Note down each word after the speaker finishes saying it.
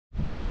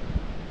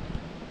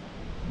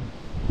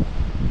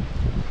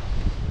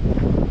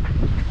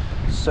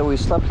so we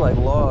slept like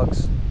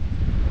logs.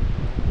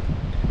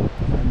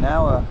 And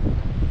now,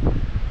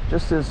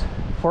 just as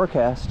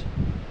forecast,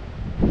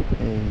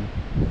 a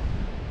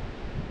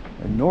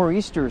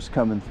nor'easter's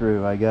coming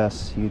through, I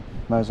guess. You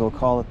might as well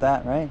call it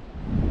that, right?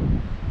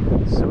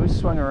 So we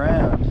swung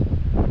around.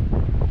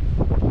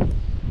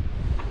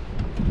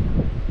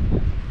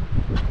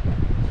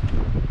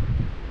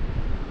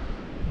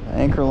 The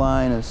anchor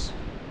line is...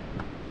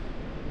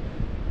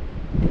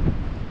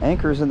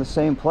 Anchor's in the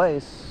same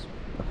place,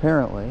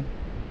 apparently.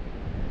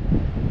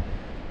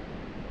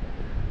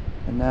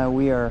 And now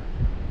we are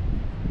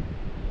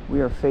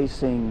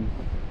facing...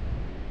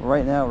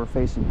 Right now we're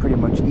facing pretty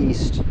much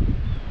east.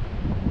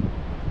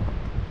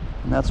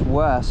 And that's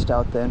west,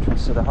 out the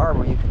entrance to the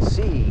harbor. You can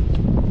see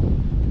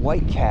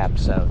white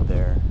caps out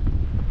there.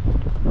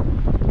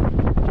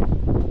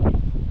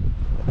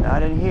 But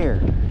not in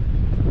here.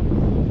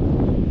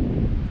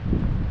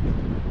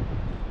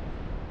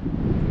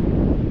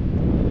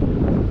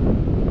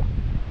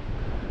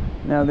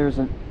 Now there's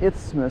an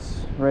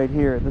isthmus right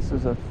here. This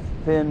is a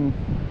thin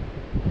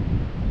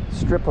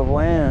strip of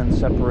land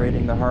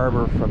separating the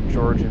harbor from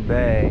Georgian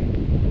Bay.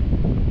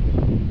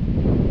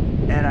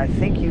 And I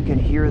think you can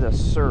hear the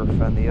surf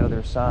on the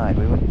other side.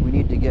 We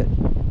need to get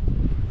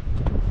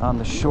on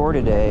the shore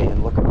today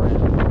and look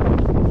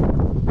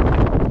around.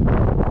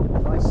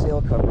 My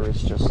sail cover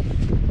is just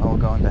all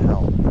gone to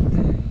hell.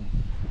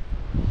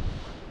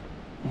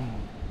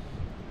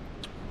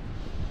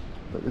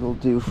 But it'll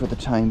do for the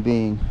time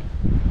being.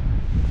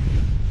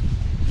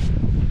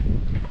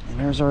 And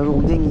there's our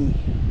little dinghy.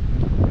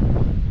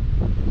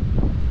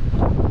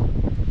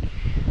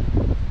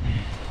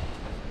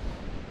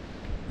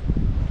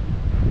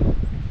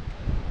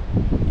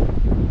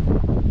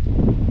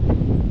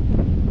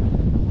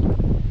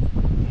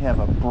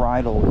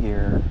 Bridle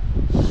here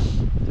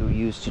that we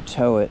use to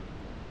tow it,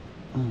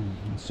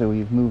 so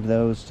we've moved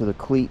those to the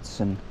cleats,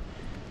 and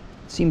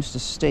it seems to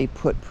stay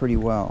put pretty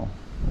well.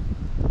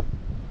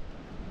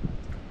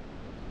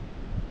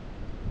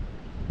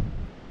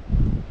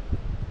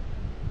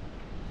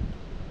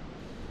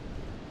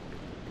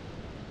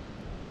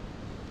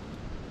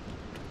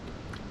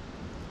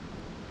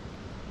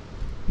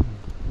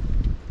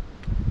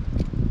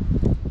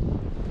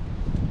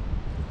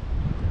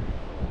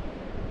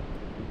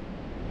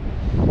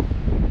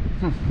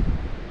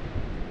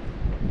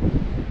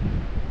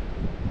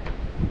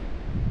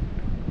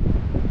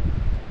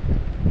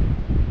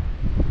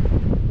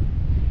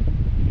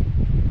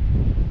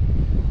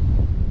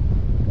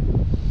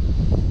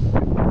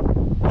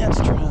 Let's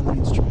turn on the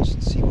instruments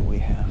and see what we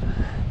have.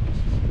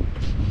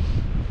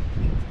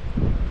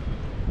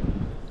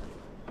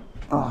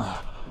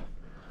 Oh.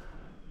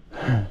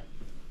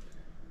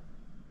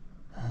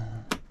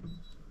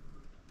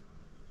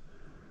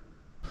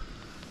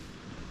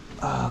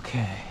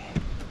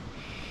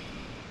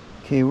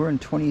 Okay, we're in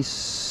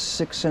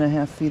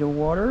 26.5 feet of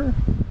water.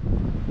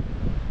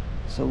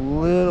 It's a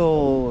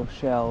little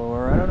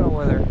shallower. I don't know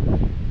whether...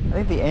 I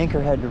think the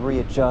anchor had to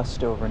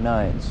readjust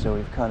overnight, so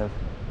we've kind of...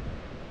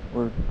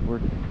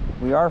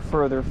 We are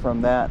further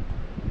from that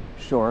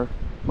shore,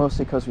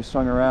 mostly because we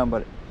swung around,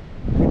 but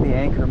I think the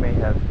anchor may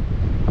have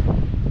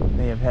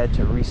had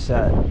to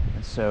reset.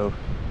 And so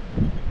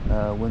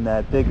when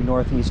that big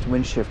northeast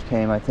wind shift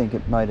came, I think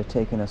it might have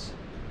taken us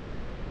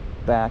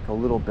back a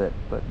little bit,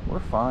 but we're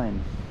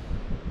fine.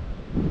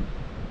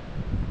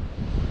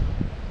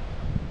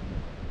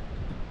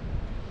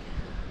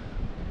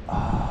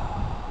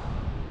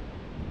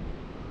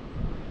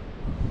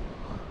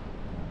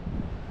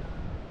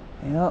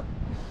 Yep.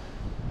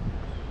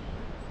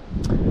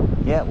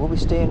 Yeah, we'll be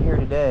staying here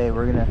today.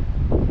 We're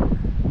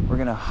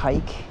gonna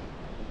hike.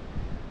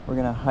 We're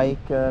gonna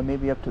hike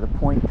maybe up to the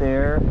point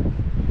there.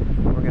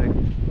 We're gonna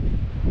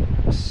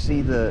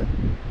see the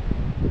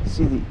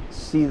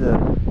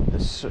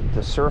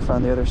surf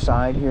on the other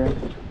side here,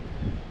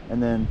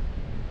 and then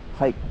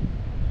hike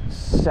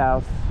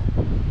south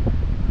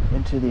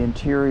into the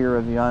interior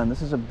of the island.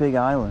 This is a big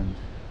island,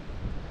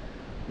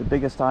 the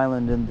biggest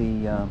island in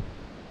the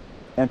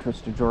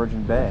entrance to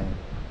Georgian Bay.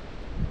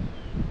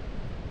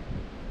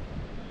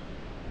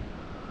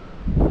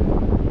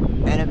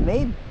 And it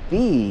may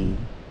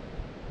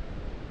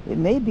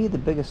be the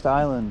biggest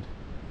island,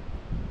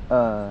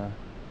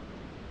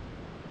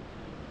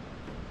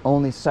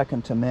 only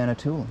second to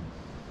Manitoulin.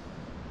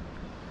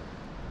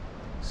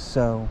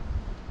 So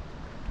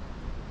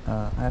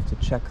I have to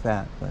check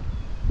that, but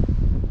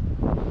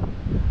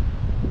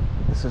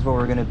this is where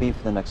we're going to be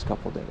for the next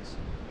couple days.